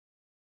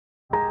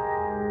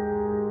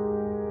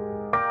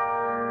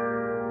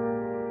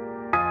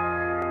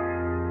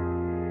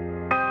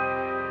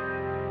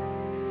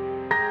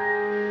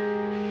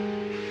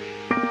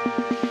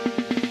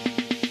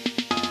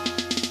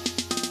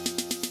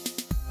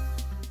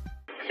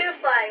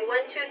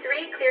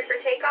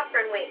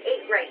runway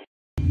 8 right.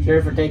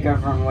 Clear for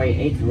takeoff runway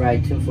 8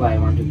 right to fly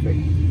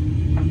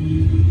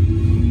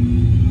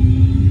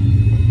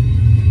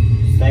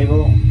 123.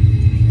 Stable.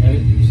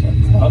 Okay, set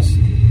thrust.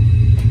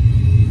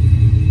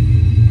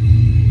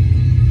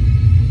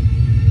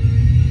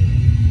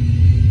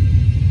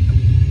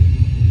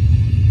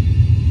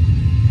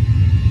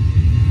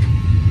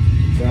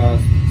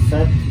 Just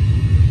set.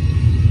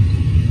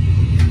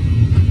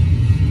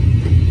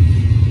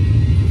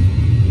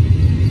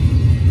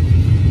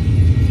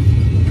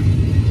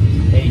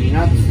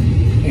 Knots.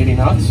 80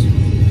 knots.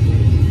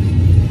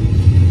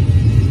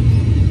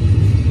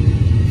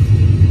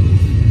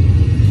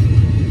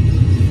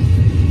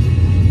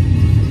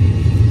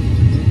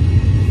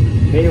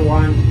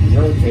 B1,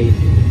 rotate.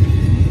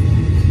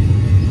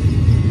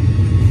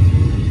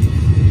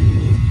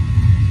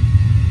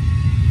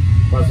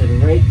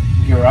 Positive rate.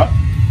 Gear up.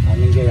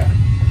 Landing gear up.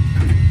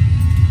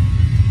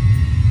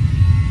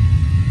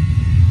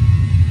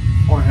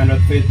 400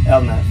 feet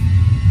LNAV.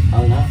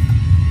 LNAV.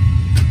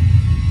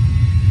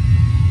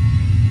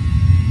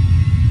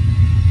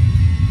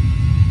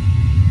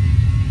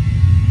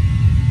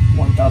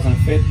 1,000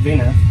 feet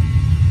VNAV.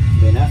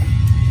 VNAV.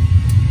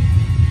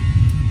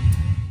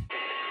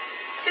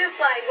 2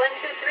 fly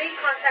 123,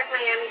 contact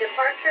Miami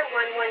departure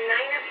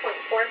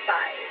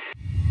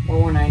 119.45.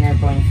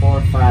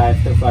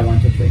 119.45 to fly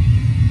 123.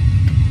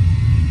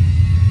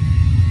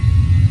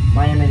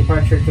 Miami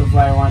departure to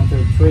fly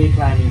 123,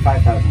 climbing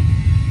 5,000. 2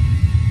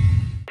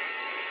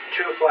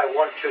 fly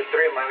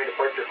 123, Miami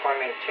departure, climb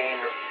maintain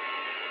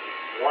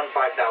 15,000.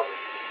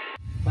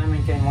 Climb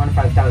maintain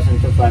 15,000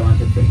 to fly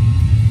 123.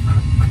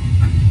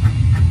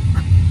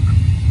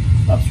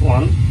 Flaps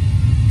 1.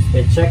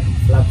 Speed check,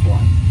 flaps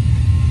 1.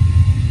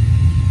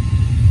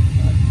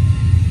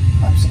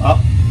 Flaps up.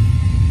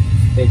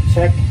 Speed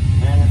check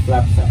and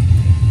flaps up.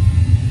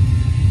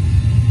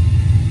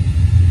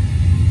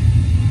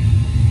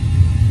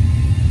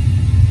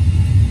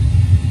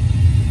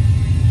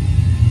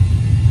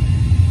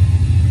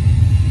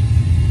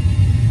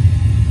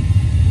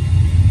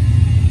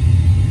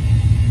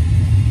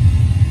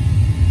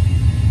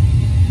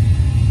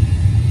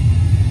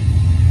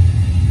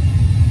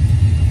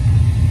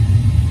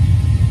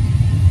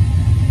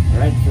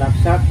 Alright,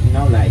 flaps up,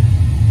 no light.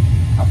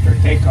 After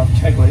takeoff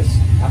checklist.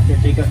 After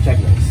takeoff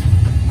checklist.